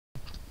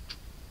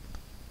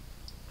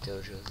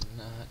Dojo's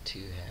not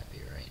too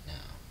happy right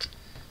now.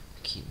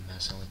 Keep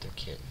messing with their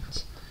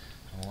kittens.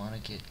 I want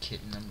to get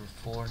kitten number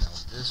 4. Now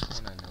this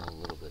one I know a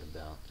little bit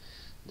about.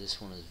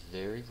 This one is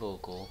very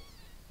vocal.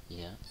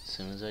 Yeah, as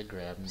soon as I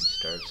grab him, he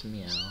starts to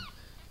meow,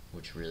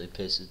 which really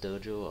pisses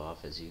Dojo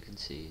off, as you can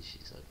see.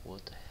 She's like,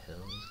 what the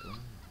hell is going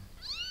on?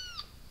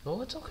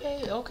 Oh, it's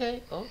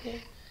okay,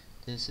 okay.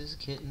 This is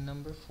kitten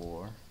number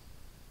 4.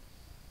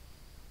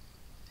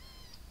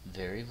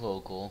 Very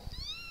vocal,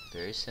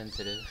 very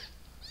sensitive.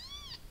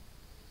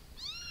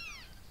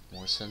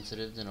 More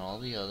sensitive than all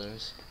the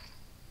others.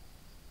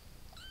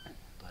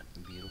 But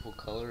beautiful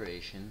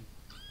coloration.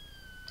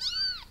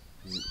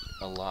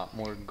 A lot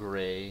more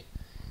gray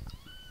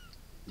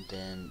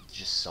than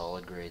just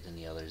solid gray than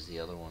the others. The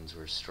other ones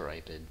were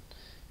striped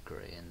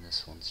gray, and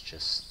this one's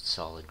just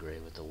solid gray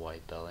with the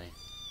white belly.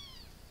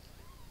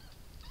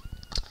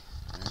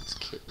 And that's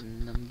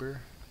kitten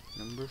number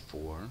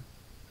 4.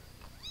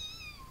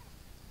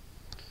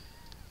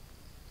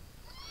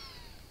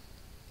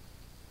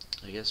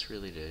 I guess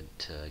really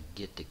to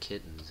get the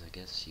kittens, I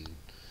guess you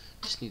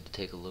just need to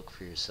take a look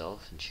for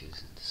yourself and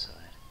choose and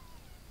decide.